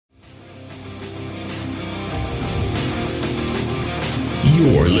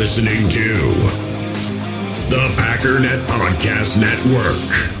You're listening to the Packernet Podcast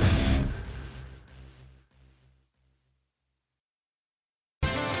Network.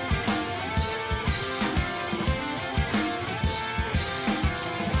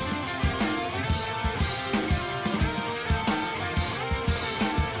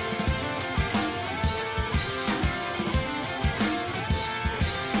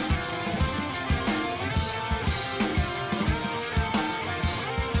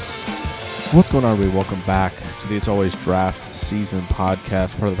 What's going on, everybody? Welcome back to the It's Always Draft Season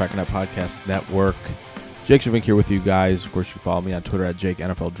podcast, part of the Breakouts Podcast Network. Jake Shavink here with you guys. Of course, you can follow me on Twitter at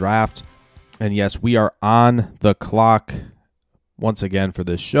JakeNFLDraft. And yes, we are on the clock once again for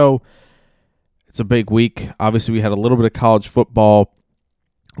this show. It's a big week. Obviously, we had a little bit of college football,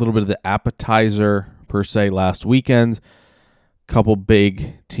 a little bit of the appetizer, per se, last weekend. A couple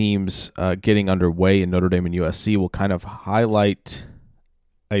big teams getting underway in Notre Dame and USC. We'll kind of highlight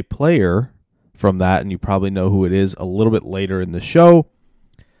a player from that, and you probably know who it is a little bit later in the show.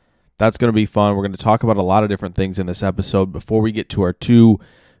 That's going to be fun. We're going to talk about a lot of different things in this episode before we get to our two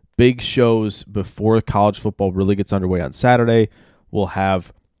big shows before college football really gets underway on Saturday. We'll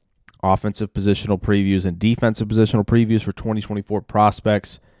have offensive positional previews and defensive positional previews for 2024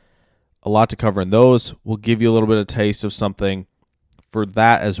 prospects. A lot to cover in those. We'll give you a little bit of taste of something for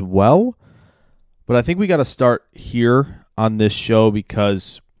that as well. But I think we got to start here on this show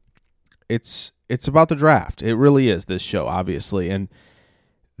because it's about the draft. It really is, this show, obviously. And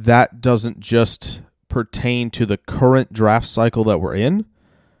that doesn't just pertain to the current draft cycle that we're in.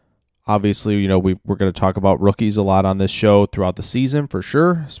 Obviously, you know, we're going to talk about rookies a lot on this show throughout the season for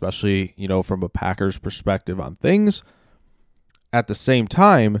sure, especially, you know, from a Packers perspective on things. At the same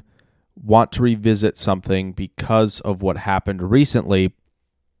time, want to revisit something because of what happened recently.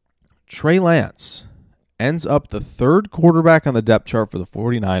 Trey Lance ends up the third quarterback on the depth chart for the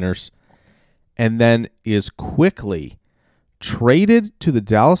 49ers and then is quickly traded to the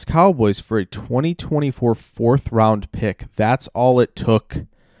Dallas Cowboys for a 2024 fourth-round pick. That's all it took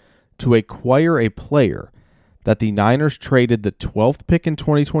to acquire a player that the Niners traded the 12th pick in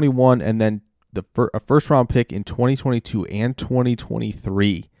 2021 and then a first-round pick in 2022 and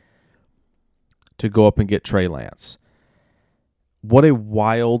 2023 to go up and get Trey Lance. What a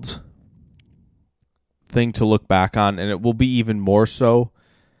wild thing to look back on, and it will be even more so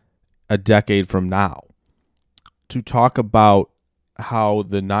a decade from now, to talk about how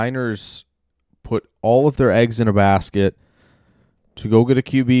the Niners put all of their eggs in a basket to go get a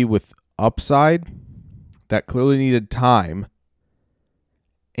QB with upside that clearly needed time,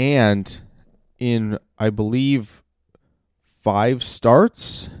 and in, I believe, 5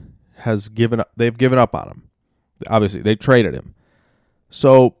 starts they've given up on him. Obviously, they traded him.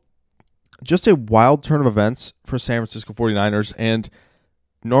 So just a wild turn of events for San Francisco 49ers, and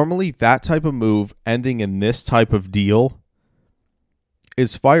normally that type of move ending in this type of deal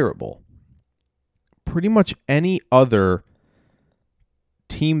is fireable. Pretty much any other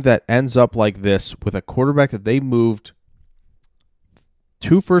team that ends up like this with a quarterback that they moved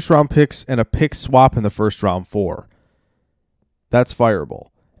 2 first-round picks and a pick swap in the first round for, that's fireable.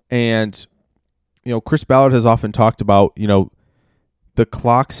 And, you know, Chris Ballard has often talked about, you know, the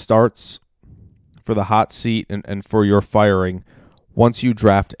clock starts for the hot seat and for your firing once you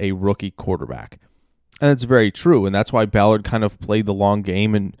draft a rookie quarterback. And it's very true, and that's why Ballard kind of played the long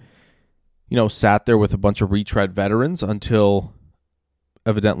game and, you know, sat there with a bunch of retread veterans until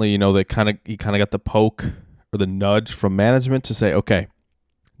evidently, you know, he kind of got the poke or the nudge from management to say, okay,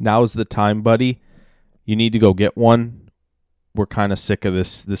 now's the time, buddy. You need to go get one. We're kind of sick of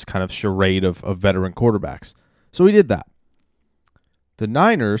this kind of charade of veteran quarterbacks. So he did that. The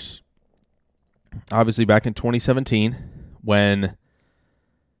Niners, obviously back in 2017, when,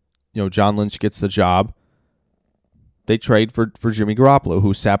 you know, John Lynch gets the job, they trade for Jimmy Garoppolo,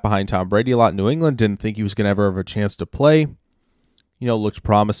 who sat behind Tom Brady a lot in New England, didn't think he was going to ever have a chance to play. You know, looked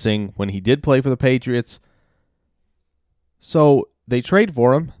promising when he did play for the Patriots. So they trade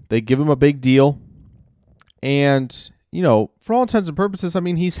for him. They give him a big deal. And, you know, for all intents and purposes, I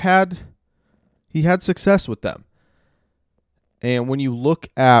mean, he had success with them. And when you look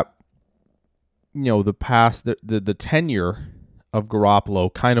at, you know, the past, the tenure of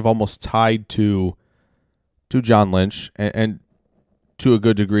Garoppolo kind of almost tied to John Lynch and to a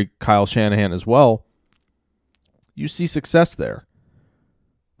good degree Kyle Shanahan as well, you see success there,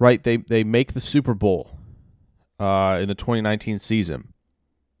 right? They make the Super Bowl in the 2019 season.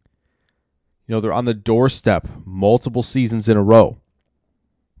 You know, they're on the doorstep multiple seasons in a row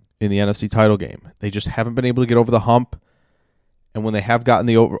in the NFC title game. They just haven't been able to get over the hump. And when they have gotten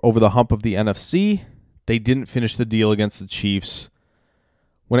over the hump of the NFC, they didn't finish the deal against the Chiefs.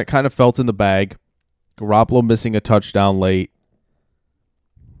 when it kind of felt in the bag. Garoppolo missing a touchdown late.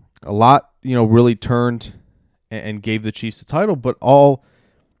 A lot, really turned and gave the Chiefs the title, but all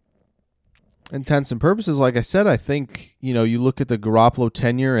intents and purposes, like I said, I think, you look at the Garoppolo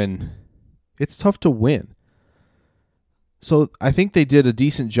tenure and it's tough to win. So I think they did a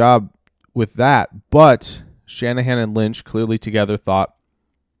decent job with that, but Shanahan and Lynch clearly together thought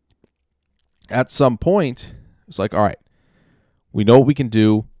at some point, it's like, all right, we know what we can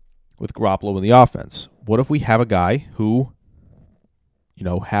do with Garoppolo in the offense. What if we have a guy who,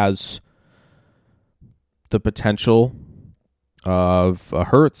 has the potential of a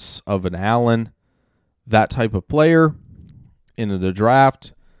Hurts, of an Allen, that type of player into the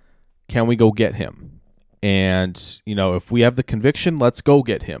draft? Can we go get him? And, if we have the conviction, let's go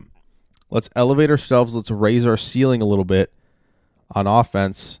get him. Let's elevate ourselves. Let's raise our ceiling a little bit on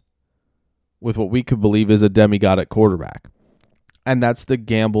offense with what we could believe is a demigod at quarterback. And that's the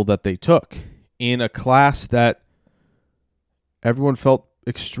gamble that they took in a class that everyone felt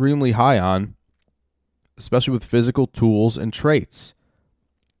extremely high on, especially with physical tools and traits.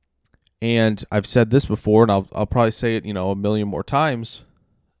 And I've said this before, and I'll probably say it, a million more times.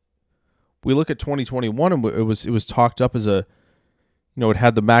 We look at 2021, and it was talked up as a, it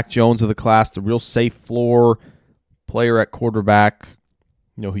had the Mac Jones of the class, the real safe floor player at quarterback,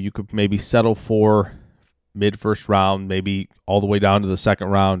 who you could maybe settle for mid-first round, maybe all the way down to the second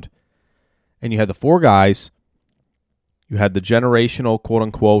round. And you had the four guys. You had the generational,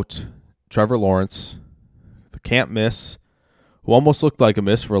 quote-unquote, Trevor Lawrence, the can't miss, who almost looked like a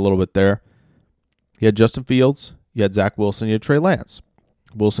miss for a little bit there. You had Justin Fields, you had Zach Wilson, you had Trey Lance.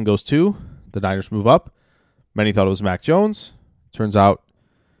 Wilson goes 2, the Niners move up. Many thought it was Mac Jones. Turns out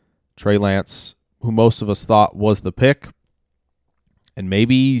Trey Lance, who most of us thought was the pick, and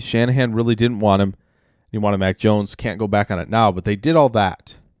maybe Shanahan really didn't want him. He wanted Mac Jones. Can't go back on it now, but they did all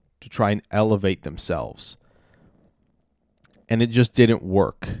that to try and elevate themselves. And it just didn't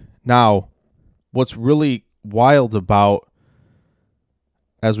work. Now, what's really wild about,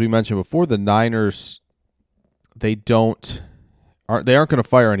 as we mentioned before, the Niners, they aren't going to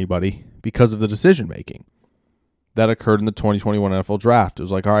fire anybody because of the decision making that occurred in the 2021 NFL draft. It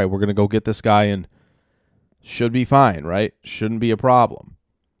was like, all right, we're going to go get this guy and should be fine, right? Shouldn't be a problem.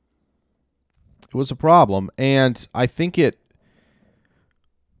 It was a problem, and I think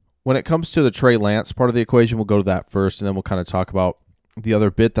when it comes to the Trey Lance part of the equation, we'll go to that first, and then we'll kind of talk about the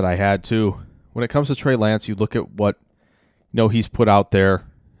other bit that I had too. When it comes to Trey Lance, you look at what he's put out there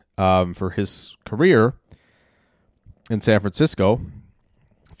for his career in San Francisco.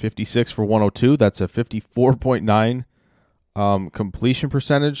 56 for 102. That's a 54.9 completion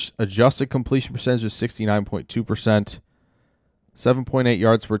percentage. Adjusted completion percentage is 69.2%. 7.8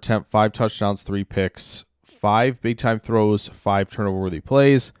 yards per attempt, 5 touchdowns, 3 picks, 5 big-time throws, 5 turnover-worthy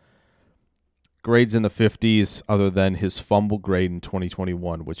plays. Grades in the 50s other than his fumble grade in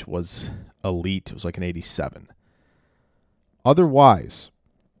 2021, which was elite. It was like an 87. Otherwise,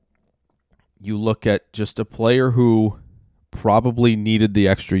 you look at just a player who probably needed the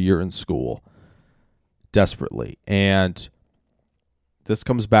extra year in school desperately. And this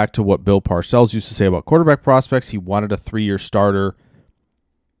comes back to what Bill Parcells used to say about quarterback prospects. He wanted a 3-year starter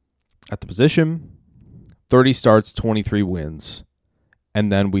at the position. 30 starts, 23 wins.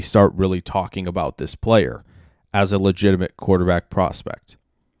 And then we start really talking about this player as a legitimate quarterback prospect.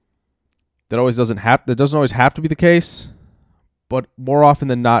 That doesn't always have to be the case, but more often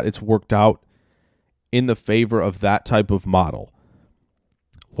than not, it's worked out in the favor of that type of model.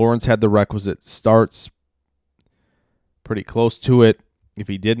 Lawrence had the requisite starts, pretty close to it if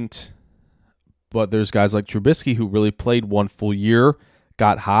he didn't. But there's guys like Trubisky who really played 1 full year,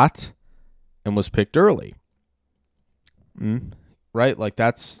 got hot, and was picked early. Right? Like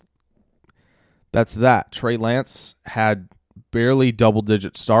that's that. Trey Lance had barely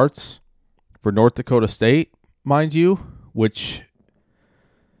double-digit starts for North Dakota State, mind you, which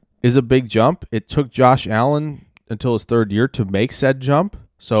is a big jump. It took Josh Allen until his 3rd year to make said jump.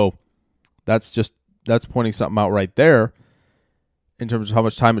 So that's pointing something out right there in terms of how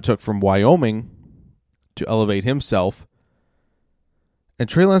much time it took from Wyoming to elevate himself. And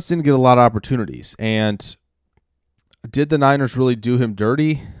Trey Lance didn't get a lot of opportunities. And did the Niners really do him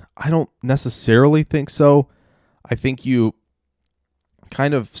dirty? I don't necessarily think so. I think you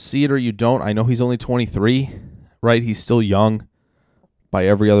kind of see it or you don't. I know he's only 23, right? He's still young by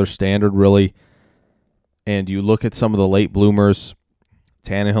every other standard, really. And you look at some of the late bloomers,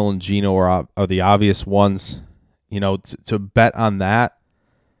 Tannehill and Geno are the obvious ones. To bet on that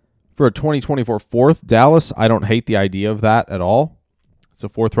for a 2024 4th, Dallas, I don't hate the idea of that at all. It's a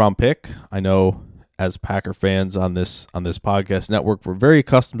 4th round pick. I know as Packer fans on this podcast network. We're very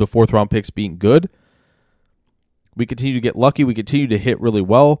accustomed to fourth round picks being good. We continue to get lucky. We continue to hit really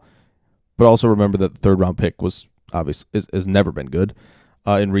well, but also remember that the third round pick was obviously has never been good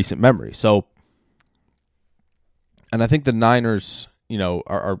in recent memory. So, and I think the Niners,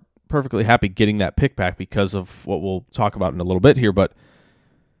 are perfectly happy getting that pick back because of what we'll talk about in a little bit here. But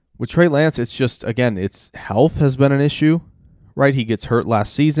with Trey Lance, it's just, again, it's health has been an issue, right? He gets hurt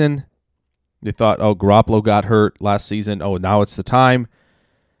last season. They thought, Garoppolo got hurt last season. Oh, now it's the time.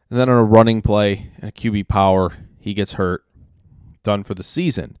 And then on a running play and a QB power, he gets hurt. Done for the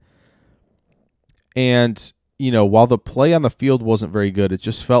season. And, while the play on the field wasn't very good, it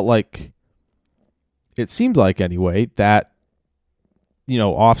just felt like, it seemed like anyway, that,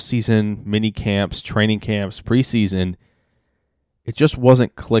 off-season mini camps, training camps, preseason, it just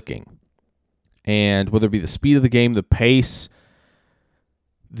wasn't clicking. And whether it be the speed of the game, the pace,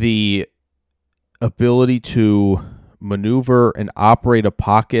 the ability to maneuver and operate a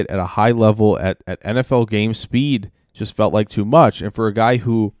pocket at a high level at NFL game speed just felt like too much. And for a guy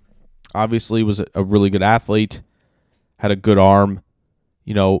who obviously was a really good athlete, had a good arm,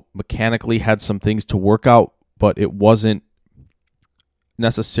 mechanically had some things to work out, but it wasn't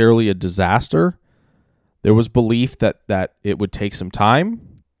necessarily a disaster. There was belief that it would take some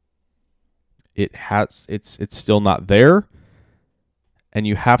time. It's still not there. And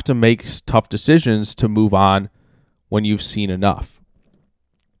you have to make tough decisions to move on when you've seen enough.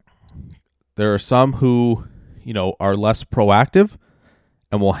 There are some who, are less proactive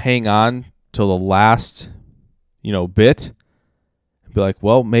and will hang on till the last, bit and be like,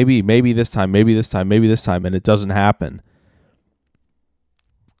 well, maybe this time, and it doesn't happen.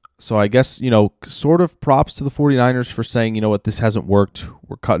 So I guess, sort of props to the 49ers for saying, what, this hasn't worked.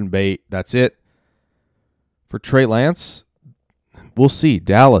 We're cutting bait. That's it. For Trey Lance, we'll see.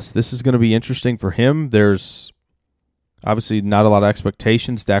 Dallas, this is going to be interesting for him. There's obviously not a lot of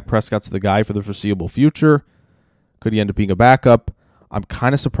expectations. Dak Prescott's the guy for the foreseeable future. Could he end up being a backup? I'm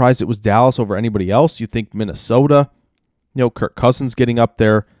kind of surprised it was Dallas over anybody else. You'd think Minnesota, Kirk Cousins getting up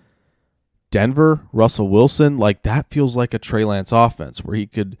there. Denver, Russell Wilson, like that feels like a Trey Lance offense where he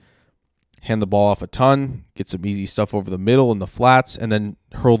could hand the ball off a ton, get some easy stuff over the middle and the flats, and then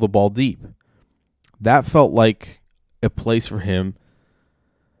hurl the ball deep. That felt like a place for him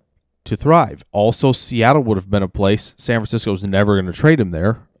to thrive. Also, Seattle would have been a place. San Francisco's never going to trade him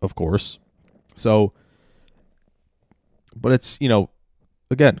there, of course. So, but it's,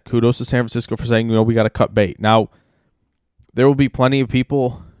 again, kudos to San Francisco for saying, we got to cut bait. Now, there will be plenty of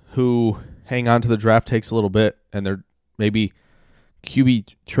people who hang on to the draft takes a little bit, and they're maybe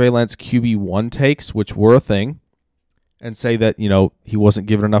Trey Lance QB1 takes, which were a thing, and say that, he wasn't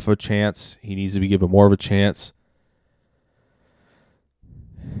given enough of a chance. He needs to be given more of a chance.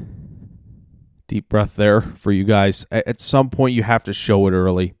 Deep breath there for you guys. At some point, you have to show it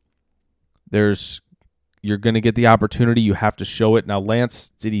early. You're going to get the opportunity. You have to show it. Now,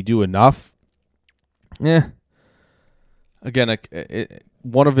 Lance, did he do enough? Again,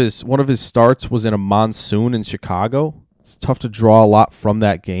 one of his starts was in a monsoon in Chicago. It's tough to draw a lot from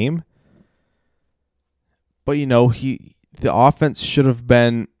that game. But, the offense should have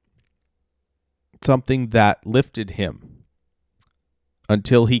been something that lifted him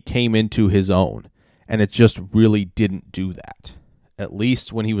until he came into his own. And it just really didn't do that, at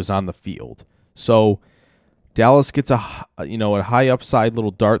least when he was on the field. So Dallas gets a high upside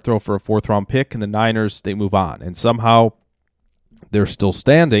little dart throw for a fourth round pick, and the Niners, they move on. And somehow they're still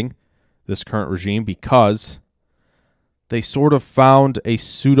standing, this current regime, because they sort of found a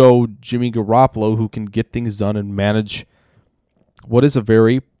pseudo Jimmy Garoppolo who can get things done and manage what is a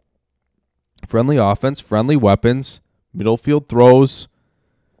very friendly offense, friendly weapons, middle field throws,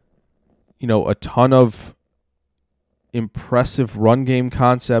 a ton of impressive run game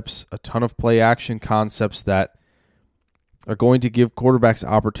concepts, a ton of play action concepts that are going to give quarterbacks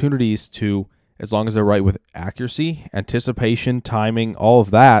opportunities to, as long as they're right with accuracy, anticipation, timing, all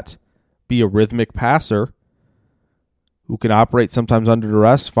of that, be a rhythmic passer who can operate sometimes under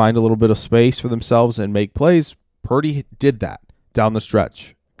duress, find a little bit of space for themselves, and make plays. Purdy did that down the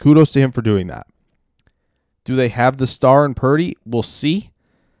stretch. Kudos to him for doing that. Do they have the star in Purdy? We'll see.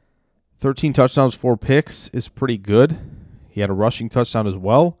 13 touchdowns, 4 picks is pretty good. He had a rushing touchdown as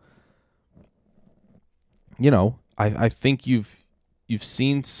well. I think you've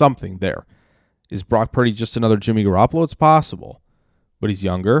seen something there. Is Brock Purdy just another Jimmy Garoppolo? It's possible. But he's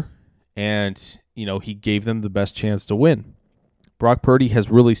younger, and, he gave them the best chance to win. Brock Purdy has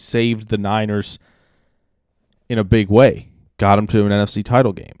really saved the Niners in a big way. Got them to an NFC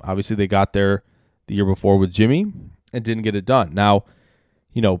title game. Obviously, they got there the year before with Jimmy and didn't get it done. Now,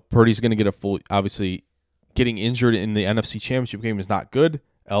 Purdy's going to get a full, obviously getting injured in the NFC Championship game is not good.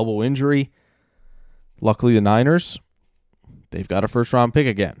 Elbow injury. Luckily, the Niners, they've got a first-round pick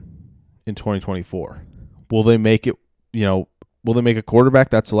again in 2024. Will they make it, will they make a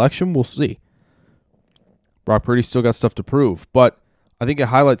quarterback that selection? We'll see. Brock Purdy's still got stuff to prove. But I think it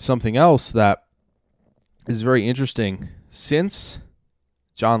highlights something else that is very interesting. Since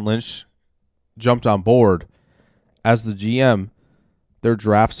John Lynch jumped on board as the GM, their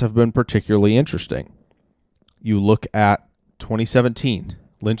drafts have been particularly interesting. You look at 2017,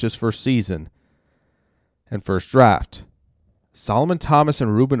 Lynch's first season and first draft. Solomon Thomas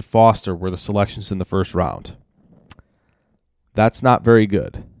and Reuben Foster were the selections in the first round. That's not very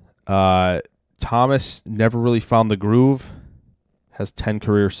good. Thomas never really found the groove, has 10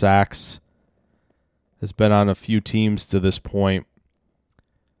 career sacks, has been on a few teams to this point.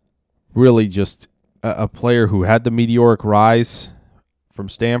 Really just a player who had the meteoric rise from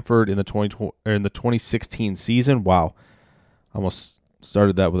Stanford in the 2016 season. Wow. Almost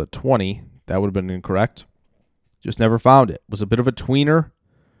started that with a 20. That would have been incorrect. Just never found it. Was a bit of a tweener,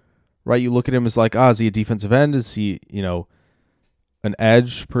 right? You look at him as like, is he a defensive end? Is he, an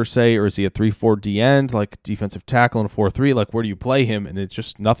edge per se, or is he a 3-4 D end, like defensive tackle and a 4-3? Like, where do you play him? And it's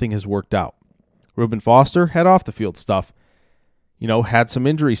just nothing has worked out. Reuben Foster had off the field stuff. Had some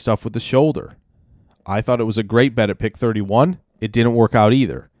injury stuff with the shoulder. I thought it was a great bet at pick 31. It didn't work out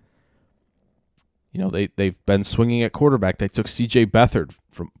either. They've been swinging at quarterback. They took C.J. Beathard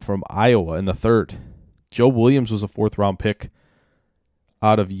from Iowa in the third. Joe Williams was a fourth-round pick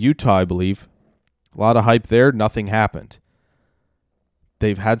out of Utah, I believe. A lot of hype there. Nothing happened.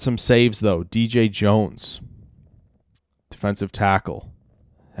 They've had some saves, though. DJ Jones, defensive tackle,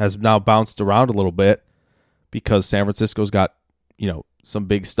 has now bounced around a little bit because San Francisco's got, some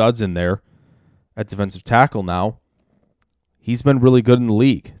big studs in there at defensive tackle now. He's been really good in the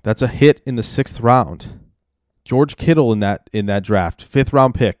league. That's a hit in the 6th round. George Kittle in that draft,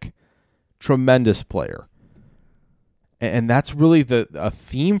 5th-round pick. Tremendous player. And that's really a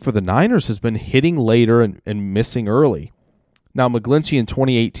theme for the Niners, has been hitting later and missing early. Now, McGlinchey in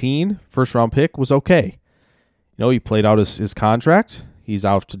 2018, first-round pick, was okay. He played out his contract. He's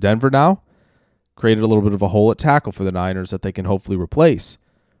out to Denver now. Created a little bit of a hole at tackle for the Niners that they can hopefully replace.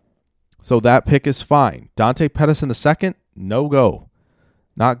 So that pick is fine. Dante Pettis in the 2nd, no go.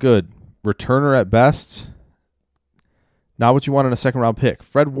 Not good. Returner at best. Not what you want in a 2nd-round pick.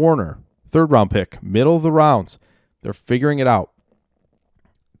 Fred Warner, 3rd-round pick, middle of the rounds. They're figuring it out.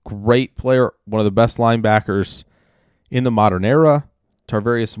 Great player, one of the best linebackers in the modern era.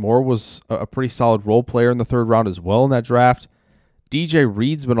 Tarvarius Moore was a pretty solid role player in the 3rd round as well in that draft. DJ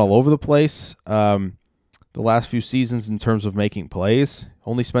Reed's been all over the place the last few seasons in terms of making plays.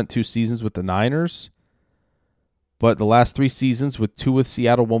 Only spent 2 seasons with the Niners. But the last 3 seasons, with 2 with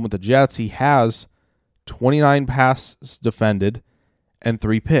Seattle, 1 with the Jets, he has 29 passes defended and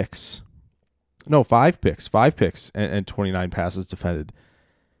 3 picks. No, 5 picks. 5 picks and 29 passes defended.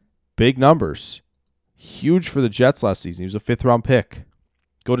 Big numbers. Huge for the Jets last season. He was a 5th-round pick.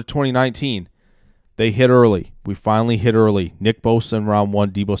 Go to 2019. They hit early. We finally hit early. Nick Bosa in round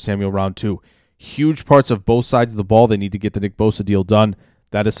 1, Deebo Samuel round 2. Huge parts of both sides of the ball. They need to get the Nick Bosa deal done.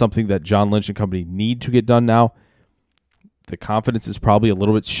 That is something that John Lynch and company need to get done now. The confidence is probably a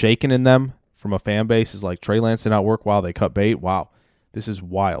little bit shaken in them from a fan base. Is like, Trey Lance did not work. Wow, they cut bait. Wow, this is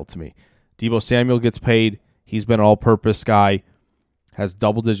wild to me. Deebo Samuel gets paid. He's been an all-purpose guy. Has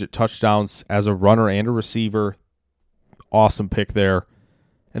double-digit touchdowns as a runner and a receiver. Awesome pick there.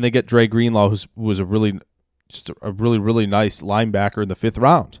 And they get Dre Greenlaw, who was a really nice linebacker in the 5th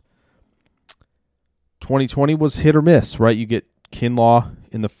round. 2020 was hit or miss, right? You get Kinlaw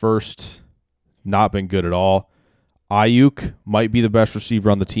in the 1st, not been good at all. Ayuk might be the best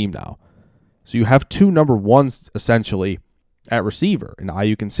receiver on the team now. So you have 2 number 1s essentially at receiver, in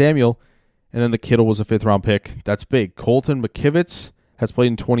Ayuk and Samuel, and then the Kittle was a 5th-round pick. That's big. Colton McKivitz has played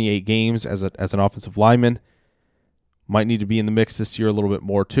in 28 games as an offensive lineman. Might need to be in the mix this year a little bit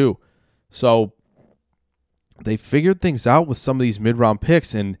more too. So they figured things out with some of these mid-round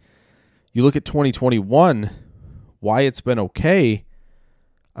picks, and you look at 2021, why it's been okay.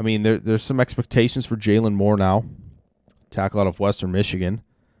 I mean, there's some expectations for Jalen Moore now, tackle out of Western Michigan.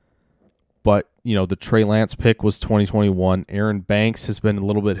 But, the Trey Lance pick was 2021. Aaron Banks has been a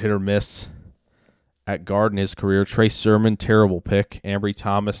little bit hit or miss at guard in his career. Trey Sermon, terrible pick. Ambry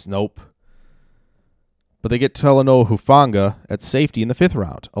Thomas, nope. But they get Talanoa Hufanga at safety in the 5th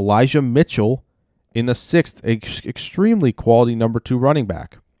round. Elijah Mitchell in the 6th, extremely quality number 2 running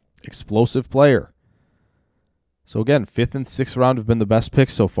back. Explosive player. So again, 5th and 6th round have been the best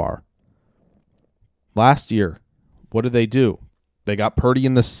picks so far. Last year, what did they do? They got Purdy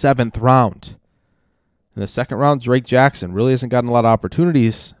in the 7th round. In the 2nd round, Drake Jackson really hasn't gotten a lot of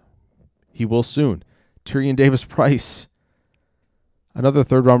opportunities. He will soon. Tyrion Davis-Price, another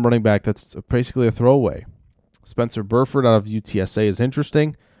 3rd-round running back that's basically a throwaway. Spencer Burford out of UTSA is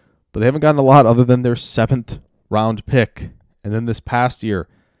interesting, but they haven't gotten a lot other than their 7th-round pick. And then this past year,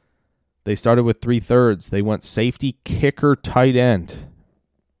 they started with 3/3. They went safety, kicker, tight end.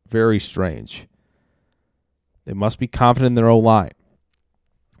 Very strange. They must be confident in their O-line.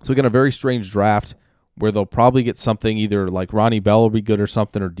 So again, a very strange draft where they'll probably get something either like Ronnie Bell will be good or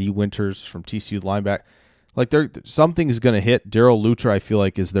something, or D. Winters from TCU linebacker. Like something is going to hit. Darrell Luter, I feel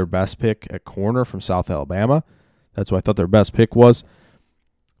like, is their best pick at corner from South Alabama. That's what I thought their best pick was.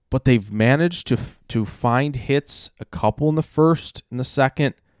 But they've managed to find hits, a couple in the 1st, in the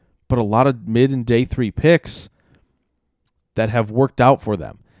 2nd, but a lot of mid and day 3 picks that have worked out for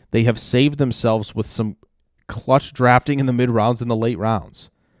them. They have saved themselves with some clutch drafting in the mid rounds and the late rounds.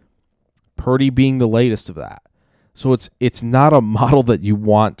 Purdy being the latest of that. So it's not a model that you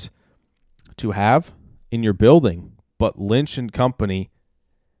want to have in your building, but Lynch and company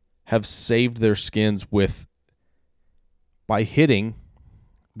have saved their skins by hitting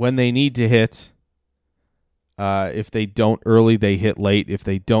when they need to hit. If they don't early, they hit late. If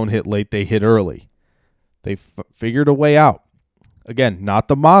they don't hit late, they hit early. They figured a way out. Again, not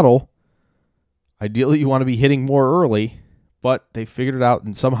the model. Ideally, you want to be hitting more early, but they figured it out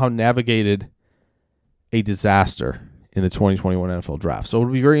and somehow navigated a disaster in the 2021 NFL Draft. So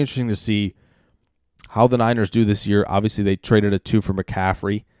it'll be very interesting to see how the Niners do this year. Obviously, they traded a 2 for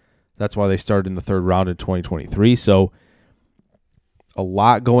McCaffrey. That's why they started in the 3rd round in 2023. So a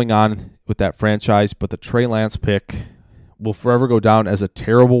lot going on with that franchise, but the Trey Lance pick will forever go down as a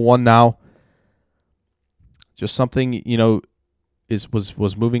terrible one now. Just something,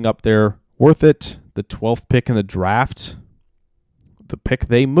 was moving up there. Worth it. The 12th pick in the draft, the pick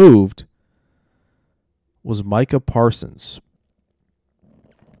they moved, was Micah Parsons.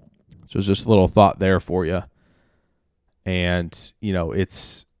 So just a little thought there for you. And,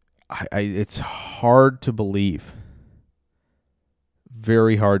 it's hard to believe,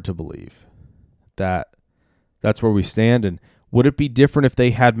 very hard to believe that that's where we stand. And would it be different if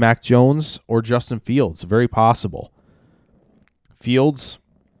they had Mac Jones or Justin Fields? Very possible. Fields,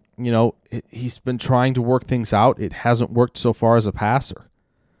 he's been trying to work things out. It hasn't worked so far as a passer,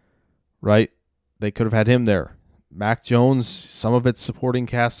 right? They could have had him there. Mac Jones, some of it's supporting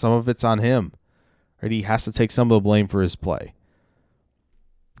cast, some of it's on him, right? He has to take some of the blame for his play.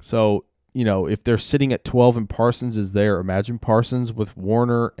 So, if they're sitting at 12 and Parsons is there, imagine Parsons with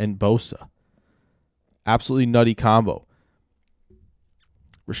Warner and Bosa. Absolutely nutty combo.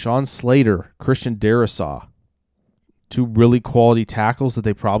 Rashawn Slater, Christian Darrisaw, 2 really quality tackles that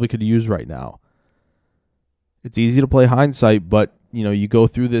they probably could use right now. It's easy to play hindsight, but, you go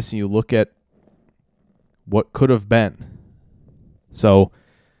through this and you look at what could have been. So,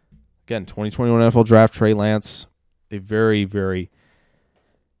 again, 2021 NFL Draft, Trey Lance, a very, very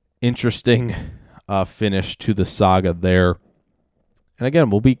interesting finish to the saga there. And again,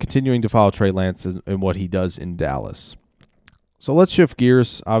 we'll be continuing to follow Trey Lance and what he does in Dallas. So let's shift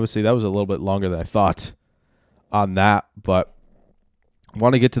gears. Obviously, that was a little bit longer than I thought on that, but I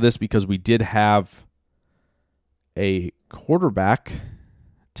want to get to this because we did have a quarterback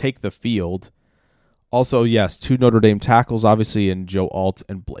take the field. Also, yes, 2 Notre Dame tackles, obviously, in Joe Alt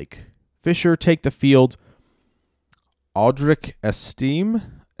and Blake Fisher take the field. Audric Estime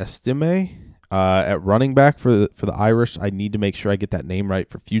at running back for the Irish. I need to make sure I get that name right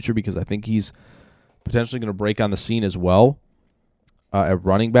for future because I think he's potentially going to break on the scene as well. At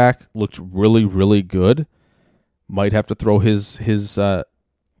running back, looked really, really good. Might have to throw his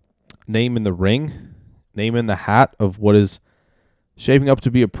name in the ring, name in the hat of what is shaping up to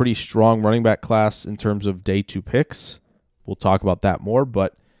be a pretty strong running back class in terms of day 2 picks. We'll talk about that more,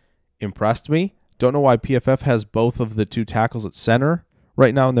 but impressed me. Don't know why PFF has both of the 2 tackles at center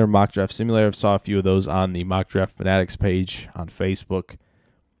right now in their mock draft simulator. I saw a few of those on the Mock Draft Fanatics page on Facebook.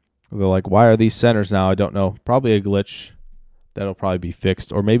 They're like, why are these centers now? I don't know. Probably a glitch that'll probably be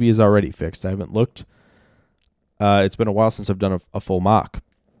fixed, or maybe is already fixed. I haven't looked. It's been a while since I've done a full mock,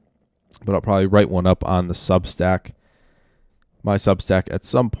 but I'll probably write one up on the Substack, my Substack, at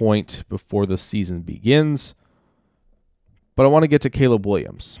some point before the season begins. But I want to get to Caleb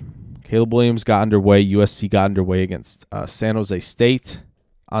Williams. Caleb Williams got underway. USC got underway against San Jose State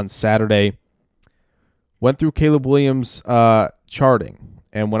on Saturday. Went through Caleb Williams' charting.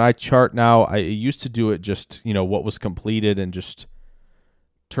 And when I chart now, I used to do it just, what was completed and just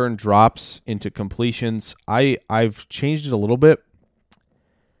turn drops into completions. I've changed it a little bit.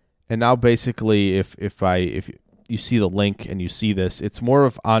 And now basically if you see the link and you see this, it's more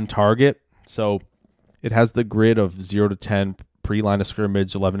of on target. So it has the grid of 0 to 10, pre-line of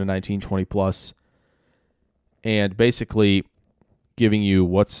scrimmage, 11 to 19, 20 plus, and basically giving you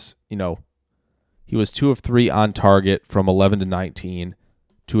what's, he was 2 of 3 on target from 11 to 19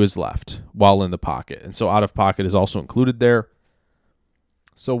 to his left while in the pocket. And so out of pocket is also included there.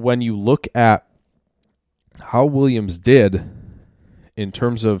 So when you look at how Williams did in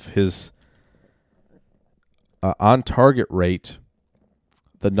terms of his on-target rate,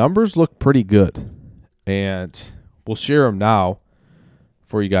 the numbers look pretty good. And we'll share them now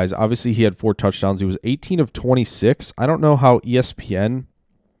for you guys. Obviously, he had 4 touchdowns. He was 18 of 26. I don't know how ESPN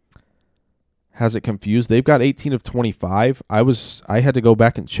has it confused. They've got 18 of 25. I had to go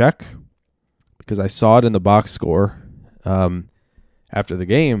back and check because I saw it in the box score after the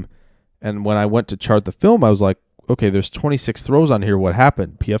game. And when I went to chart the film, I was like, okay, there's 26 throws on here. What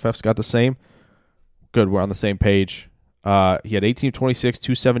happened? PFF's got the same. Good, we're on the same page. He had 18 of 26,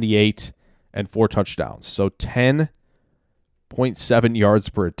 278, and 4 touchdowns. So 10.7 yards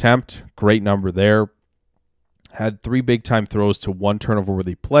per attempt. Great number there. Had 3 big-time throws to 1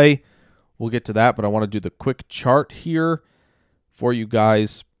 turnover-worthy play. We'll get to that, but I want to do the quick chart here for you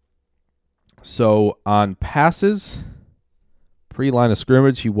guys. So on passes, pre-line of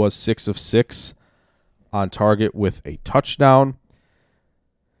scrimmage, he was 6 of 6 on target with a touchdown.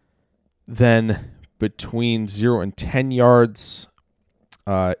 Then between 0 and 10 yards,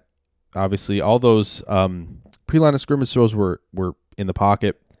 obviously all those pre-line of scrimmage throws were in the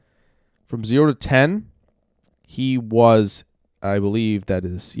pocket. From 0 to 10, he was, I believe that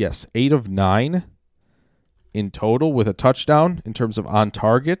is, 8 of 9 in total with a touchdown in terms of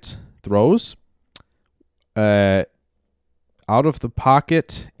on-target throws. Out of the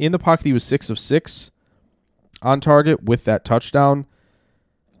pocket, in the pocket, he was 6 of 6 on target with that touchdown.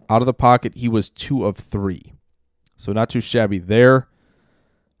 Out of the pocket, he was 2 of 3. So not too shabby there.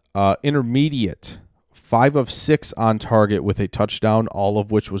 Intermediate, 5 of 6 on target with a touchdown, all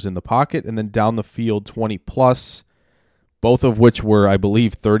of which was in the pocket. And then down the field, 20 plus, both of which were, I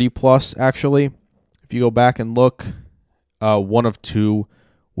believe, 30 plus, actually. If you go back and look, 1 of 2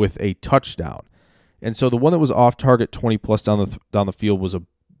 with a touchdown. And so the one that was off target, 20 plus down the field, was a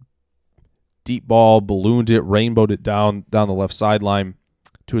deep ball, ballooned it, rainbowed it down the left sideline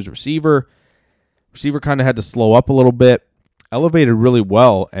to his receiver. Receiver kind of had to slow up a little bit, elevated really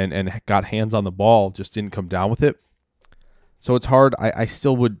well, and got hands on the ball, just didn't come down with it. So it's hard. I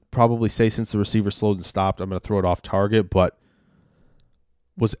still would probably say, since the receiver slowed and stopped, I'm going to throw it off target, but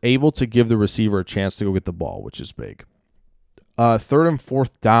was able to give the receiver a chance to go get the ball, which is big. 3rd and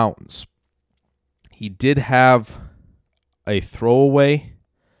 4th downs. He did have a throwaway,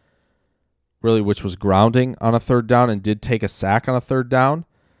 really, which was grounding on a 3rd down, and did take a sack on a 3rd down.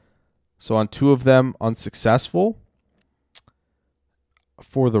 So on 2 of them, unsuccessful.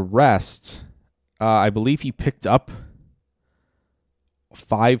 For the rest, I believe he picked up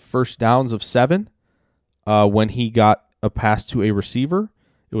 5 first downs of 7 when he got a pass to a receiver.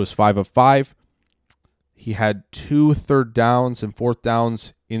 It was 5 of 5. He had 2 3rd downs and 4th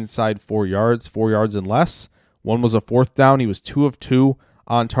downs inside 4 yards and less. One was a 4th down. He was 2 of 2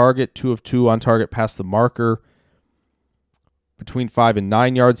 on target, 2 of 2 on target past the marker. Between 5 and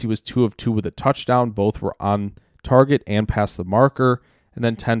 9 yards, he was 2 of 2 with a touchdown. Both were on target and past the marker. And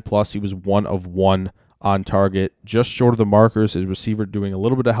then 10 plus, he was 1 of 1 on target, just short of the markers. His receiver doing a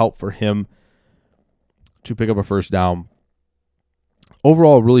little bit of help for him to pick up a first down.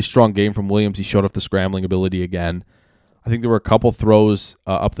 Overall, a really strong game from Williams. He showed off the scrambling ability again. I think there were a couple throws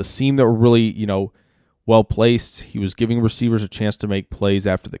up the seam that were really, well placed. He was giving receivers a chance to make plays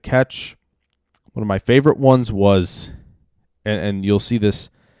after the catch. One of my favorite ones was, and you'll see this,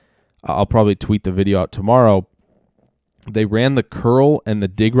 I'll probably tweet the video out tomorrow. They ran the curl and the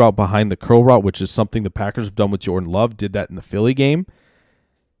dig route behind the curl route, which is something the Packers have done with Jordan Love. Did that in the Philly game.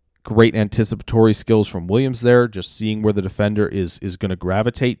 Great anticipatory skills from Williams there, just seeing where the defender is going to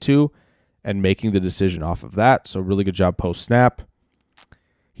gravitate to and making the decision off of that. So really good job post-snap.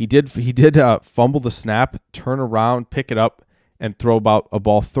 He did fumble the snap, turn around, pick it up, and throw about a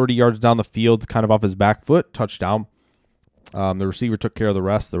ball 30 yards down the field, kind of off his back foot, touchdown. The receiver took care of the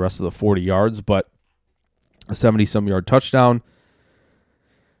rest of the 40 yards, but a 70-some yard touchdown.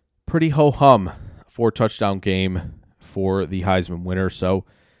 Pretty ho-hum 4-touchdown game for the Heisman winner. So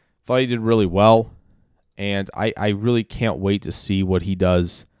thought he did really well, and I really can't wait to see what he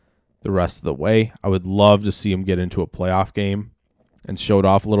does the rest of the way. I would love to see him get into a playoff game and show it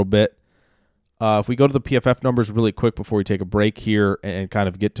off a little bit. If we go to the PFF numbers really quick before we take a break here and kind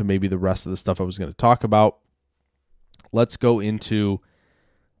of get to maybe the rest of the stuff I was going to talk about, let's go into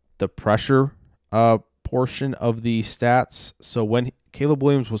the pressure portion of the stats. So when Caleb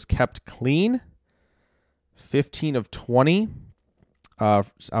Williams was kept clean, 15 of 20,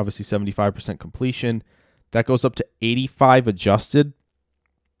 obviously 75% completion. That goes up to 85 adjusted.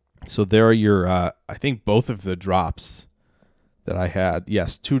 So there are your, I think both of the drops that I had.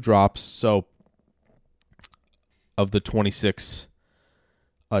 Yes, 2 drops. So of the 26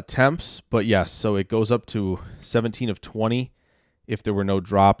 attempts. But yes, so it goes up to 17 of 20 if there were no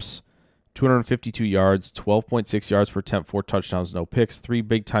drops. 252 yards, 12.6 yards per attempt, 4 touchdowns, no picks, 3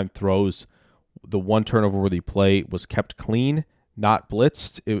 big-time throws. The 1 turnover-worthy play was kept clean, not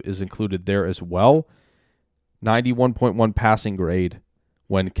blitzed. It is included there as well. 91.1 passing grade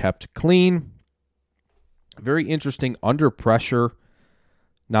when kept clean. Very interesting under pressure.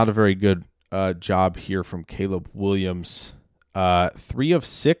 Not a very good job here from Caleb Williams. 3 of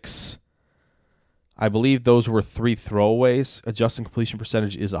 6. I believe those were 3 throwaways. Adjusted completion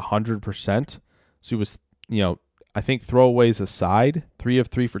percentage is 100%. So he was, I think throwaways aside, 3 of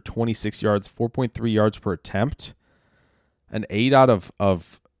 3 for 26 yards, 4.3 yards per attempt, an 8 out of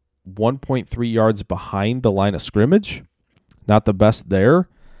 1.3 yards behind the line of scrimmage. Not the best there.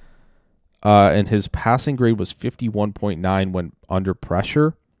 And his passing grade was 51.9 when under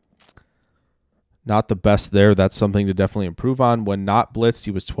pressure. Not the best there. That's something to definitely improve on. When not blitzed,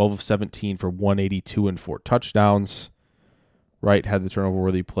 he was 12 of 17 for 182 and 4 touchdowns. Right, had the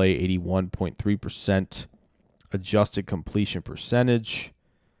turnover-worthy play, 81.3%. Adjusted completion percentage.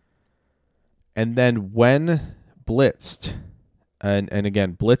 And then when blitzed, and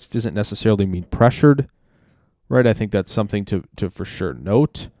again, blitzed doesn't necessarily mean pressured, right? I think that's something to for sure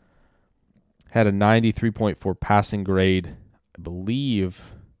note. Had a 93.4 passing grade. I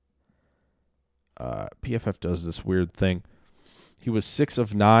believe PFF does this weird thing. He was 6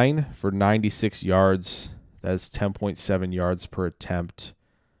 of 9 for 96 yards. That's 10.7 yards per attempt,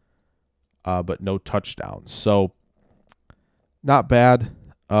 but no touchdowns. So not bad.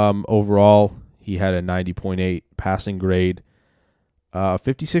 Overall, he had a 90.8 passing grade,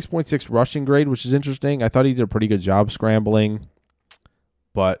 56.6 rushing grade, which is interesting. I thought he did a pretty good job scrambling,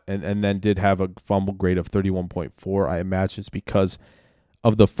 but and then did have a fumble grade of 31.4. I imagine it's because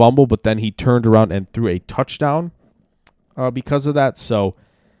of the fumble, but then he turned around and threw a touchdown because of that. So,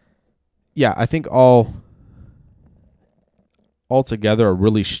 yeah, I think altogether a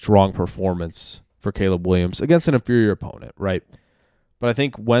really strong performance for Caleb Williams against an inferior opponent, right? But I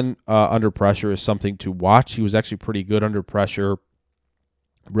think when under pressure is something to watch. He was actually pretty good under pressure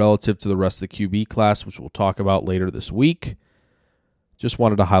relative to the rest of the QB class, which we'll talk about later this week. Just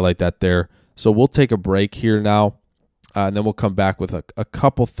wanted to highlight that there. So we'll take a break here now. And then we'll come back with a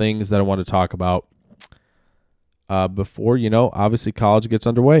couple things that I want to talk about before, obviously college gets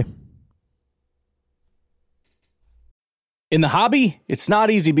underway. In the hobby, it's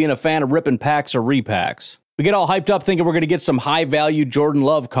not easy being a fan of ripping packs or repacks. We get all hyped up thinking we're going to get some high-value Jordan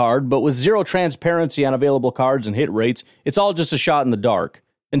Love card, but with zero transparency on available cards and hit rates, it's all just a shot in the dark.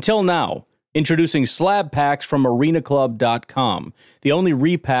 Until now. Introducing slab packs from arenaclub.com, the only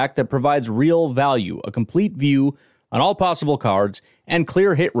repack that provides real value, a complete view on all possible cards, and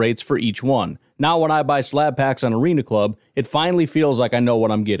clear hit rates for each one. Now when I buy slab packs on Arena Club, it finally feels like I know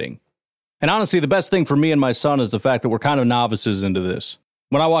what I'm getting. And honestly, the best thing for me and my son is the fact that we're kind of novices into this.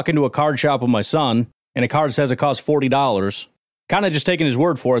 When I walk into a card shop with my son, and a card says it costs $40, kind of just taking his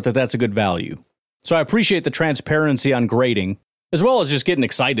word for it that that's a good value. So I appreciate the transparency on grading, as well as just getting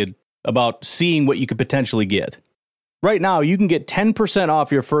excited about seeing what you could potentially get. Right now, you can get 10%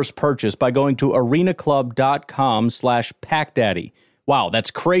 off your first purchase by going to arenaclub.com/packdaddy. Wow, that's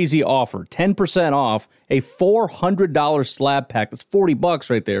crazy offer. 10% off a $400 slab pack. That's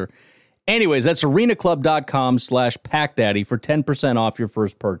 $40 right there. Anyways, that's arenaclub.com/packdaddy for 10% off your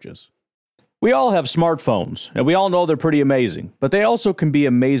first purchase. We all have smartphones, and we all know they're pretty amazing, but they also can be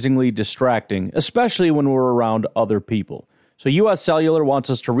amazingly distracting, especially when we're around other people. So US Cellular wants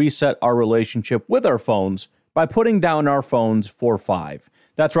us to reset our relationship with our phones by putting down our phones for $5.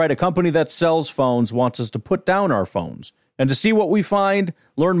 That's right, a company that sells phones wants us to put down our phones. And to see what we find,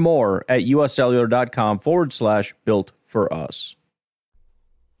 learn more at uscellular.com/built for us.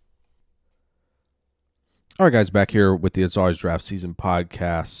 All right, guys, back here with the It's Always Draft Season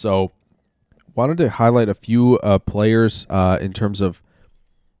podcast. So wanted to highlight a few players in terms of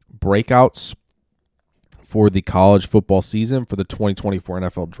breakouts for the college football season for the 2024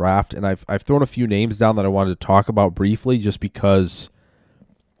 NFL Draft. And I've thrown a few names down that I wanted to talk about briefly just because,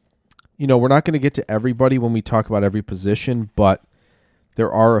 we're not going to get to everybody when we talk about every position, but there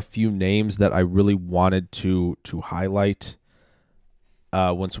are a few names that I really wanted to highlight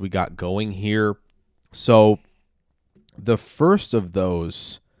once we got going here. So the first of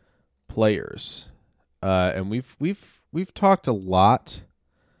those players and we've talked a lot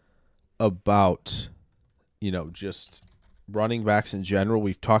about, just running backs in general.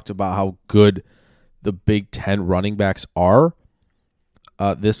 We've talked about how good the Big Ten running backs are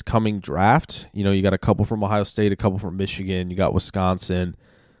this coming draft. You got a couple from Ohio State, a couple from Michigan, you got Wisconsin.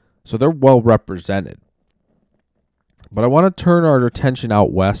 So they're well represented. But I want to turn our attention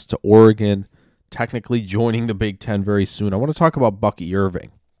out west to Oregon, technically joining the Big Ten very soon. I want to talk about Bucky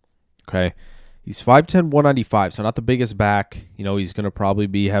Irving. Okay. He's 5'10", 195, so not the biggest back. He's going to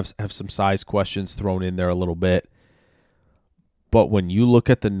probably have some size questions thrown in there a little bit. But when you look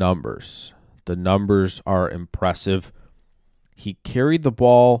at the numbers are impressive. He carried the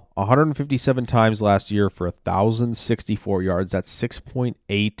ball 157 times last year for 1,064 yards. That's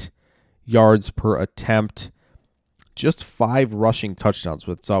 6.8 yards per attempt. Just 5 rushing touchdowns,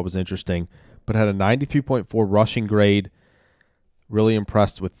 which I thought was interesting, but had a 93.4 rushing grade. Really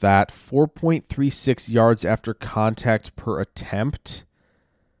impressed with that. 4.36 yards after contact per attempt.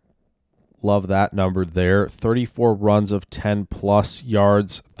 Love that number there. 34 runs of 10-plus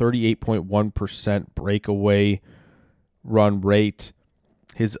yards. 38.1% breakaway run rate.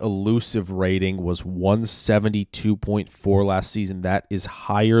 His elusive rating was 172.4 last season. That is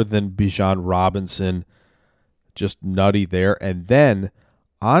higher than Bijan Robinson. Just nutty there. And then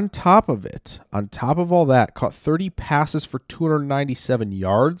on top of all that, caught 30 passes for 297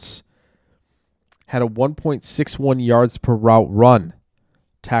 yards. Had a 1.61 yards per route run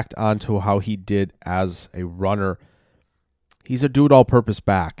tacked onto how he did as a runner. He's a do-it-all-purpose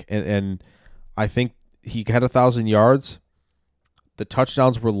back. And I think he had 1,000 yards. The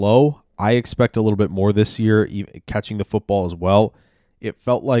touchdowns were low. I expect a little bit more this year, catching the football as well. It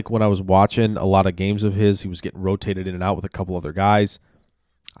felt like when I was watching a lot of games of his, he was getting rotated in and out with a couple other guys.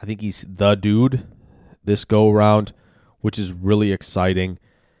 I think he's the dude this go-around, which is really exciting.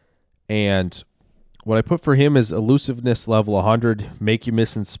 And what I put for him is elusiveness level 100, make you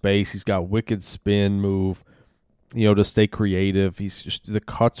miss in space. He's got wicked spin move, to stay creative. The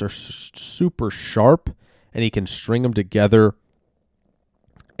cuts are super sharp, and he can string them together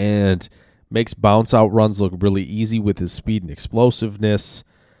and makes bounce out runs look really easy with his speed and explosiveness.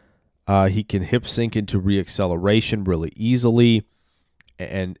 He can hip sync into reacceleration really easily,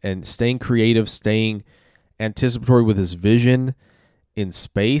 and staying creative, staying anticipatory with his vision in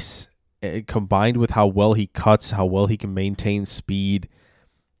space, combined with how well he cuts, how well he can maintain speed,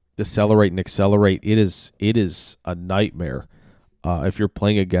 decelerate and accelerate. It is a nightmare if you're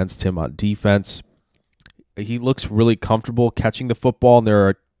playing against him on defense. He looks really comfortable catching the football, and there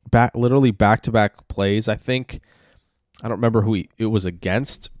are literally back-to-back plays. I don't remember who it was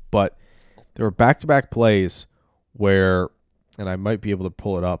against, but there were back-to-back plays where, and I might be able to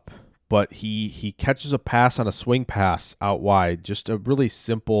pull it up, but he catches a pass on a swing pass out wide, just a really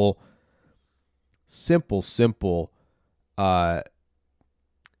simple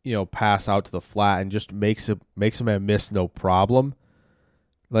pass out to the flat, and just makes him miss no problem.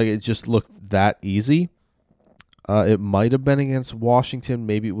 Like, it just looked that easy. It might have been against Washington,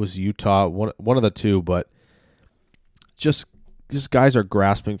 maybe it was Utah, one of the two, but just guys are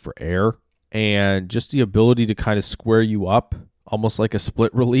grasping for air, and just the ability to kind of square you up, almost like a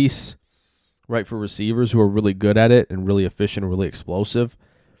split release, right, for receivers who are really good at it and really efficient and really explosive.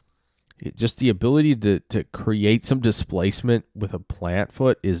 Just the ability to create some displacement with a plant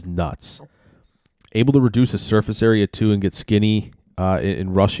foot is nuts. Able to reduce the surface area too and get skinny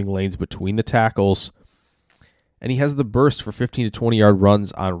in rushing lanes between the tackles. And he has the burst for 15 to 20-yard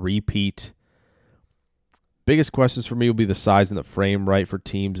runs on repeat. Biggest questions for me will be the size and the frame, right, for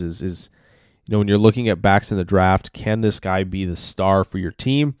teams is when you're looking at backs in the draft, can this guy be the star for your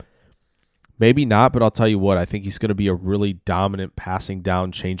team? Maybe not, but I'll tell you what, I think he's going to be a really dominant passing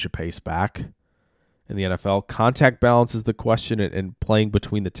down, change of pace back in the NFL. Contact balance is the question, and playing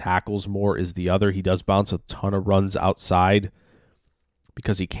between the tackles more is the other. He does bounce a ton of runs outside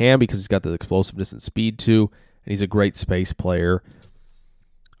because he's got the explosiveness and speed too, and he's a great space player.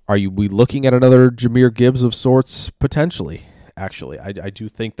 Are we looking at another Jahmyr Gibbs of sorts? Potentially, actually. I do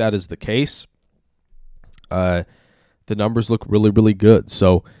think that is the case. The numbers look really, really good.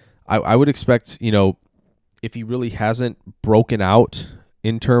 So I would expect, if he really hasn't broken out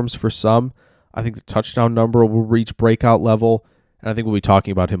in terms for some, I think the touchdown number will reach breakout level, and I think we'll be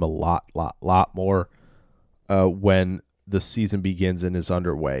talking about him a lot more when the season begins and is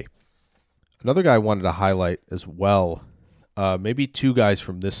underway. Another guy I wanted to highlight as well, maybe two guys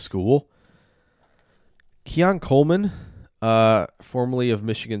from this school. Keon Coleman, formerly of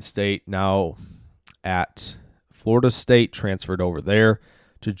Michigan State, now at Florida State, transferred over there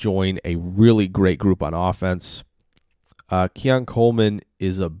to join a really great group on offense. Keon Coleman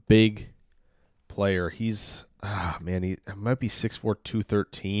is a big player. He's, he might be 6'4",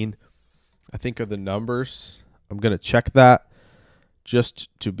 213, I think are the numbers. I'm going to check that just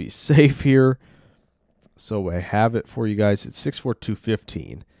to be safe here. So I have it for you guys. It's 6'4",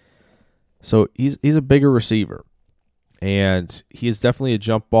 215. So he's a bigger receiver. And he is definitely a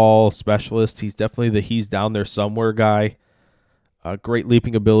jump ball specialist. He's definitely the he's down there somewhere guy. Great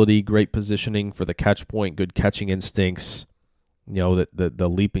leaping ability, great positioning for the catch point, good catching instincts. The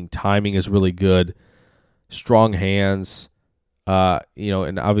leaping timing is really good. Strong hands,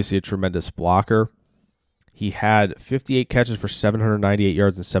 and obviously a tremendous blocker. He had 58 catches for 798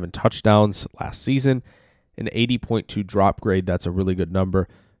 yards and 7 touchdowns last season. An 80.2 drop grade, that's a really good number.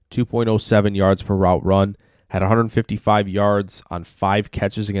 2.07 yards per route run. Had 155 yards on 5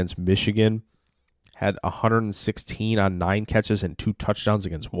 catches against Michigan. Had 116 on 9 catches and 2 touchdowns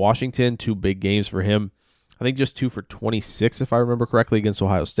against Washington. 2 big games for him. I think just 2 for 26, if I remember correctly, against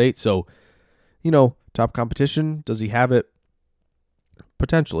Ohio State. So, top competition. Does he have it?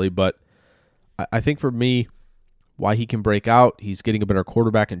 Potentially, but I think for me, why he can break out, he's getting a better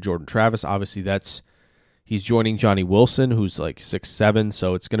quarterback in Jordan Travis. Obviously, he's joining Johnny Wilson, who's like 6'7",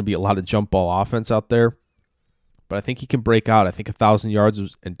 so it's going to be a lot of jump ball offense out there. But I think he can break out. I think 1,000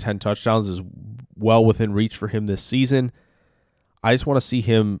 yards and 10 touchdowns is well within reach for him this season. I just want to see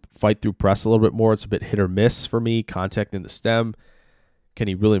him fight through press a little bit more. It's a bit hit or miss for me, contact in the stem. Can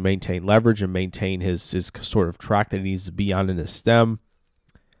he really maintain leverage and maintain his sort of track that he needs to be on in his stem?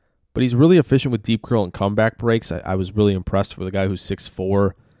 But he's really efficient with deep curl and comeback breaks. I was really impressed with a guy who's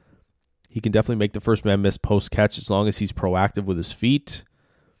 6'4". He can definitely make the first man miss post catch as long as he's proactive with his feet.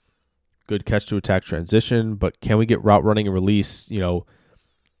 Good catch to attack transition, but can we get route running and release,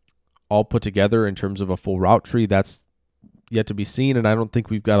 all put together in terms of a full route tree? That's yet to be seen, and I don't think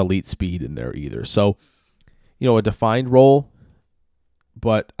we've got elite speed in there either. So, a defined role,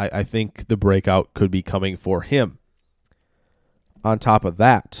 but I think the breakout could be coming for him. On top of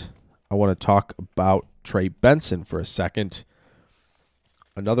that, I want to talk about Trey Benson for a second.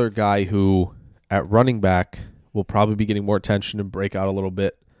 Another guy who, at running back, will probably be getting more attention and break out a little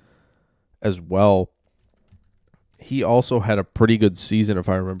bit as well. He also had a pretty good season, if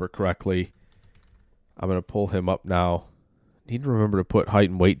I remember correctly. I'm going to pull him up now. Need to remember to put height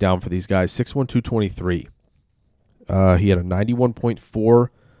and weight down for these guys. 6'1", 223. He had a 91.4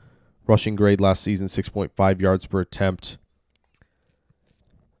 rushing grade last season, 6.5 yards per attempt.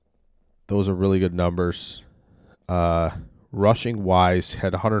 Those are really good numbers. Rushing-wise,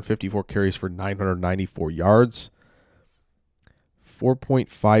 had 154 carries for 994 yards.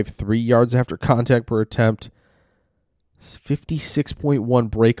 4.53 yards after contact per attempt.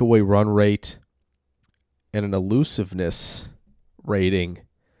 56.1 breakaway run rate. And an elusiveness rating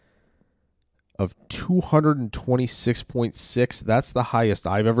of 226.6. That's the highest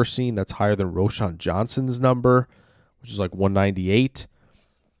I've ever seen. That's higher than Roschon Johnson's number, which is like 198.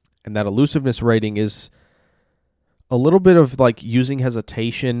 And that elusiveness rating is a little bit of like using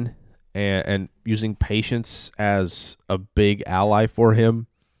hesitation and using patience as a big ally for him.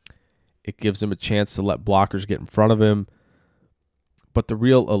 It gives him a chance to let blockers get in front of him. But the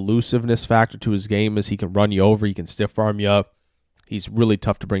real elusiveness factor to his game is he can run you over, he can stiff arm you up. He's really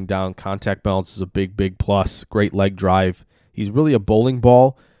tough to bring down. Contact balance is a big, big plus. Great leg drive. He's really a bowling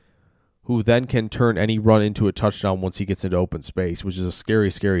ball who then can turn any run into a touchdown once he gets into open space, which is a scary,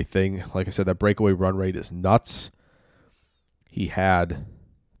 scary thing. Like I said, that breakaway run rate is nuts. He had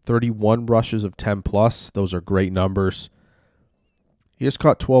 31 rushes of 10+. Those are great numbers. He just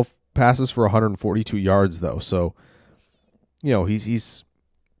caught 12 passes for 142 yards, though. So, he's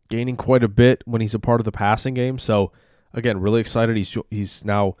gaining quite a bit when he's a part of the passing game. So, again, really excited. He's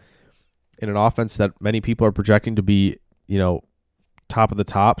now in an offense that many people are projecting to be, top of the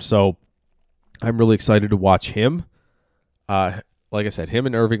top. So, I'm really excited to watch him. Like I said, him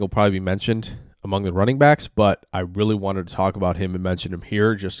and Irving will probably be mentioned among the running backs, but I really wanted to talk about him and mention him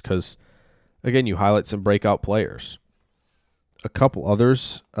here just because, again, you highlight some breakout players. A couple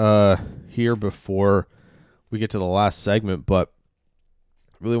others here before we get to the last segment, but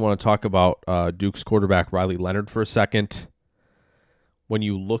really want to talk about Duke's quarterback Riley Leonard for a second. When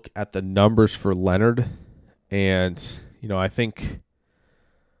you look at the numbers for Leonard, and I think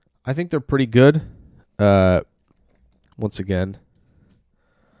they're pretty good. Once again,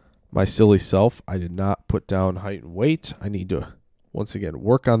 my silly self, I did not put down height and weight. I need to once again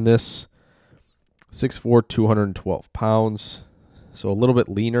work on this. 6'4", 212 pounds, so a little bit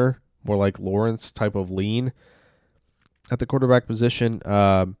leaner, more like Lawrence type of lean at the quarterback position.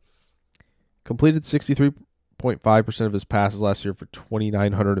 Completed 63.5% of his passes last year for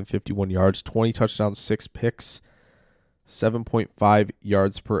 2,951 yards, 20 touchdowns, 6 picks. 7.5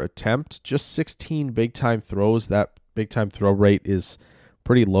 yards per attempt, just 16 big-time throws. That big-time throw rate is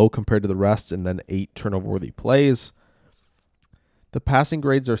pretty low compared to the rest, and then 8 turnover-worthy plays. The passing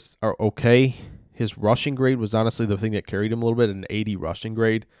grades are okay. His rushing grade was honestly the thing that carried him a little bit, an 80 rushing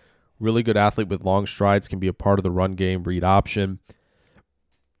grade. Really good athlete with long strides, can be a part of the run game, read option.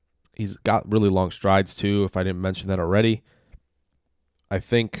 He's got really long strides too, if I didn't mention that already. I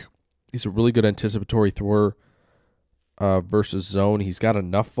think he's a really good anticipatory thrower versus zone. He's got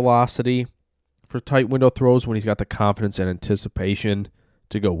enough velocity for tight window throws when he's got the confidence and anticipation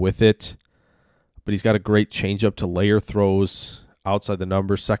to go with it. But he's got a great changeup to layer throws outside the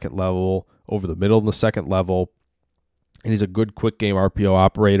numbers, second level, over the middle in the second level. And he's a good quick game RPO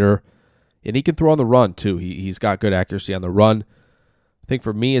operator. And he can throw on the run, too. He's got good accuracy on the run. I think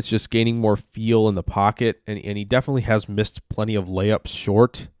for me, it's just gaining more feel in the pocket. And he definitely has missed plenty of layups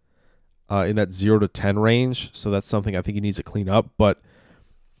short in that 0 to 10 range. So that's something I think he needs to clean up. But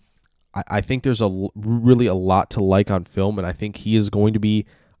I think there's really a lot to like on film. And I think he is going to be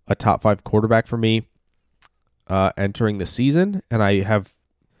a top 5 quarterback for me entering the season. And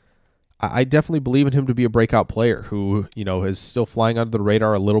I definitely believe in him to be a breakout player who, is still flying under the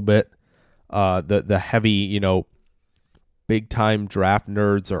radar a little bit. The heavy, big time draft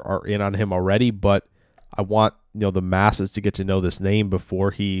nerds are in on him already, but I want, the masses to get to know this name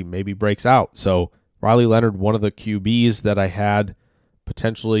before he maybe breaks out. So Riley Leonard, one of the QBs that I had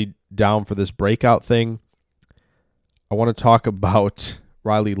potentially down for this breakout thing. I want to talk about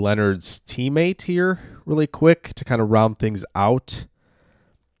Riley Leonard's teammate here really quick to kind of round things out.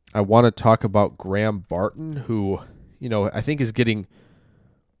 I want to talk about Graham Barton, who, I think is getting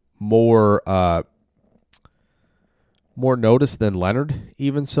more notice than Leonard.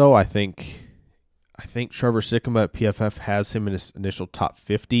 Even so, I think Trevor Sikkema at PFF has him in his initial top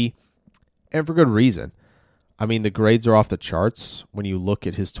 50, and for good reason. I mean, the grades are off the charts when you look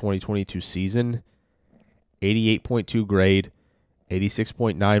at his 2022 season. 88.2 grade,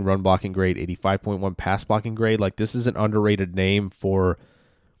 86.9 run blocking grade, 85.1 pass blocking grade. Like, this is an underrated name for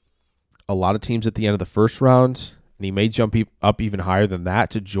a lot of teams at the end of the first round, and he may jump up even higher than that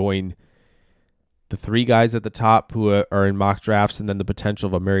to join the 3 guys at the top who are in mock drafts, and then the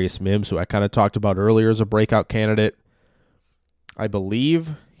potential of Amarius Mims, who I kind of talked about earlier as a breakout candidate. I believe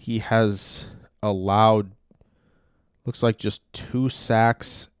he has allowed, looks like just 2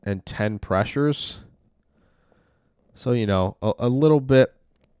 sacks and 10 pressures. So, a little bit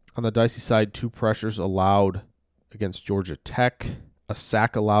on the dicey side. 2 pressures allowed against Georgia Tech, a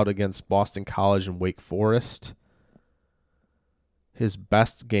sack allowed against Boston College and Wake Forest. His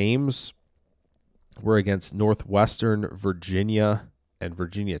best games were against Northwestern, Virginia, and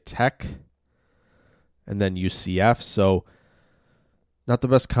Virginia Tech, and then UCF. So not the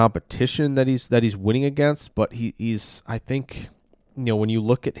best competition that he's winning against, but he's I think, when you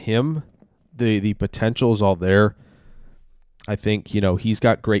look at him, the potential is all there. I think, he's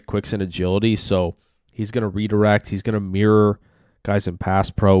got great quicks and agility, so he's going to redirect, he's going to mirror guys in pass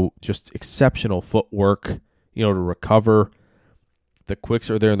pro, just exceptional footwork, to recover. The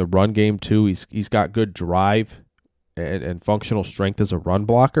quicks are there in the run game too. He's got good drive and functional strength as a run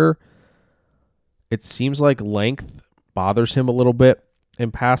blocker. It seems like length bothers him a little bit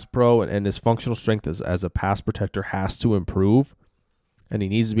in pass pro, and his functional strength as a pass protector has to improve. And he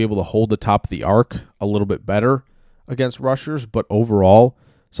needs to be able to hold the top of the arc a little bit better against rushers. But overall,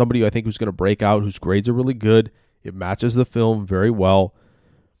 somebody I think who's going to break out, whose grades are really good. It matches the film very well.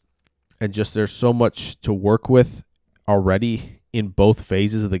 And just there's so much to work with already in both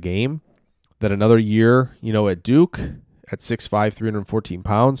phases of the game that another year, at Duke, at 6'5", 314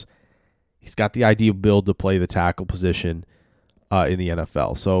 pounds, he's got the ideal build to play the tackle position in the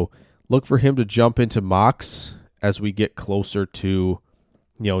NFL. So look for him to jump into mocks as we get closer to,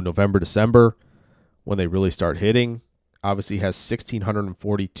 November, December, when they really start hitting. Obviously has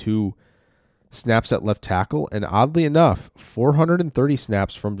 1,642 snaps at left tackle, and oddly enough, 430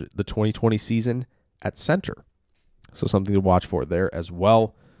 snaps from the 2020 season at center. So something to watch for there as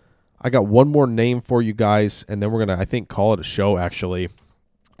well. I got one more name for you guys, and then we're going to, I think, call it a show, actually.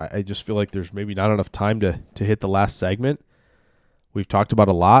 I just feel like there's maybe not enough time to hit the last segment. We've talked about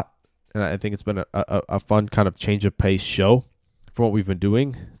a lot, and I think it's been a fun kind of change of pace show from what we've been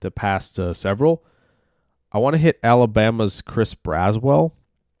doing the past several. I want to hit Alabama's Chris Braswell,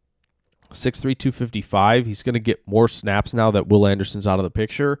 6'3", 255. He's going to get more snaps now that Will Anderson's out of the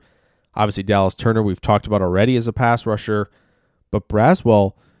picture. Obviously, Dallas Turner, we've talked about already as a pass rusher. But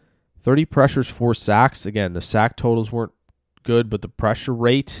Braswell, 30 pressures, 4 sacks. Again, the sack totals weren't good, but the pressure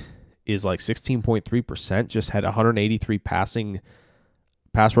rate is like 16.3%. Just had 183 pass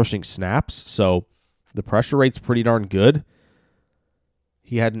rushing snaps. So The pressure rate's pretty darn good.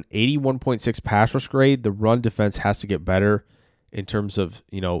 He had an 81.6 pass rush grade. The run defense has to get better in terms of,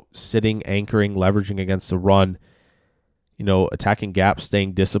 sitting, anchoring, leveraging against the run, attacking gaps,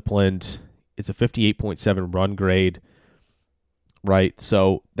 staying disciplined. It's a 58.7 run grade, right?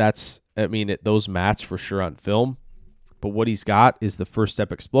 So those match for sure on film. But what he's got is the first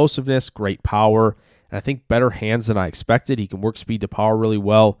step explosiveness, great power, and I think better hands than I expected. He can work speed to power really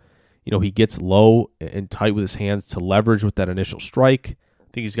well. He gets low and tight with his hands to leverage with that initial strike.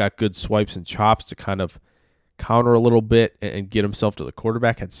 I think he's got good swipes and chops to kind of counter a little bit and get himself to the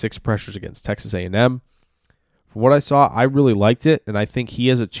quarterback. Had 6 pressures against Texas A&M. From what I saw, I really liked it, and I think he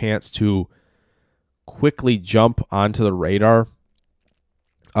has a chance to quickly jump onto the radar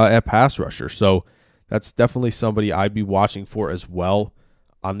at pass rusher. So that's definitely somebody I'd be watching for as well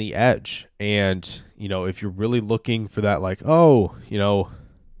on the edge. And, if you're really looking for that,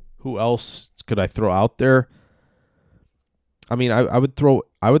 who else could I throw out there? I would throw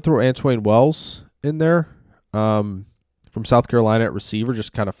Antwain Wells in there from South Carolina at receiver,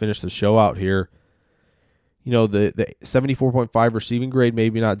 just kind of finish the show out here. The 74.5 receiving grade,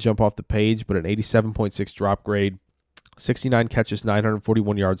 maybe not jump off the page, but an 87.6 drop grade, 69 catches,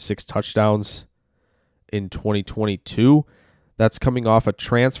 941 yards, 6 touchdowns in 2022. That's coming off a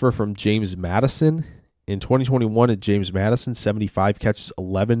transfer from James Madison. In 2021 at James Madison, 75 catches,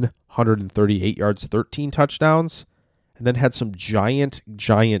 1,138 yards, 13 touchdowns, and then had some giant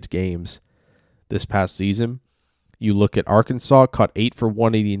games this past season. You look at Arkansas, caught 8 for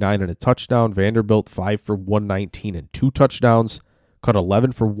 189 and a touchdown. Vanderbilt, 5 for 119 and 2 touchdowns. Caught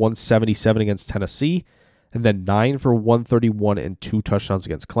 11 for 177 against Tennessee. And then 9 for 131 and 2 touchdowns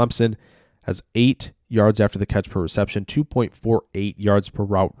against Clemson. Has 8 yards after the catch per reception, 2.48 yards per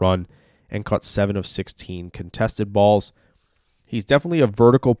route run, and caught 7 of 16 contested balls. He's definitely a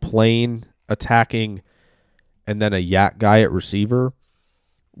vertical plane attacking and then a yak guy at receiver.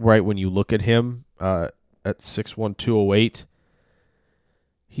 Right when you look at him at 6'1", 208,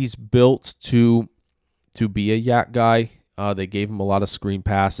 he's built to be a yak guy. They gave him a lot of screen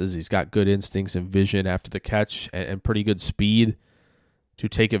passes. He's got good instincts and vision after the catch and pretty good speed to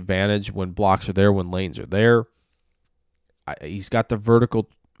take advantage when blocks are there, when lanes are there. He's got the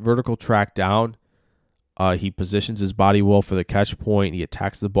vertical track down. He positions his body well for the catch point. He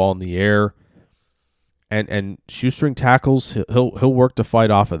attacks the ball in the air. And shoestring tackles, he'll work to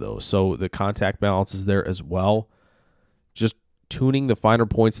fight off of those. So the contact balance is there as well. Just tuning the finer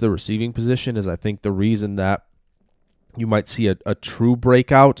points of the receiving position is, I think, the reason that you might see a true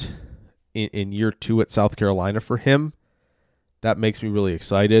breakout in year 2 at South Carolina for him. That makes me really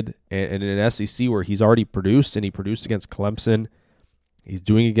excited. And in an SEC where he's already produced, and he produced against Clemson, he's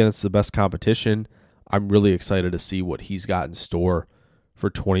doing against the best competition, I'm really excited to see what he's got in store for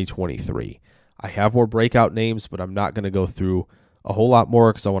 2023. I have more breakout names, but I'm not going to go through a whole lot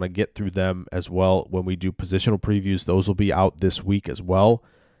more because I want to get through them as well when we do positional previews. Those will be out this week as well.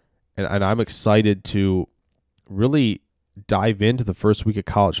 And I'm excited to really dive into the first week of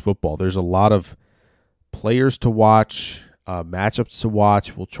college football. There's a lot of players to watch, matchups to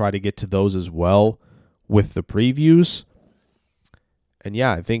watch. We'll try to get to those as well with the previews. And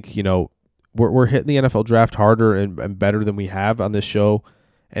yeah, I think, we're hitting the NFL draft harder and better than we have on this show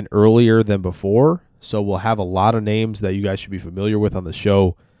and earlier than before. So we'll have a lot of names that you guys should be familiar with on the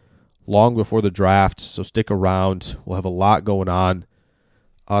show long before the draft. So stick around. We'll have a lot going on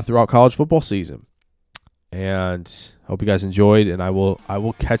throughout college football season. And hope you guys enjoyed. And I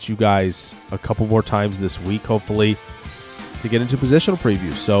will catch you guys a couple more times this week, hopefully, to get into positional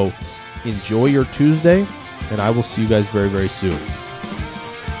previews. So enjoy your Tuesday, and I will see you guys very, very soon.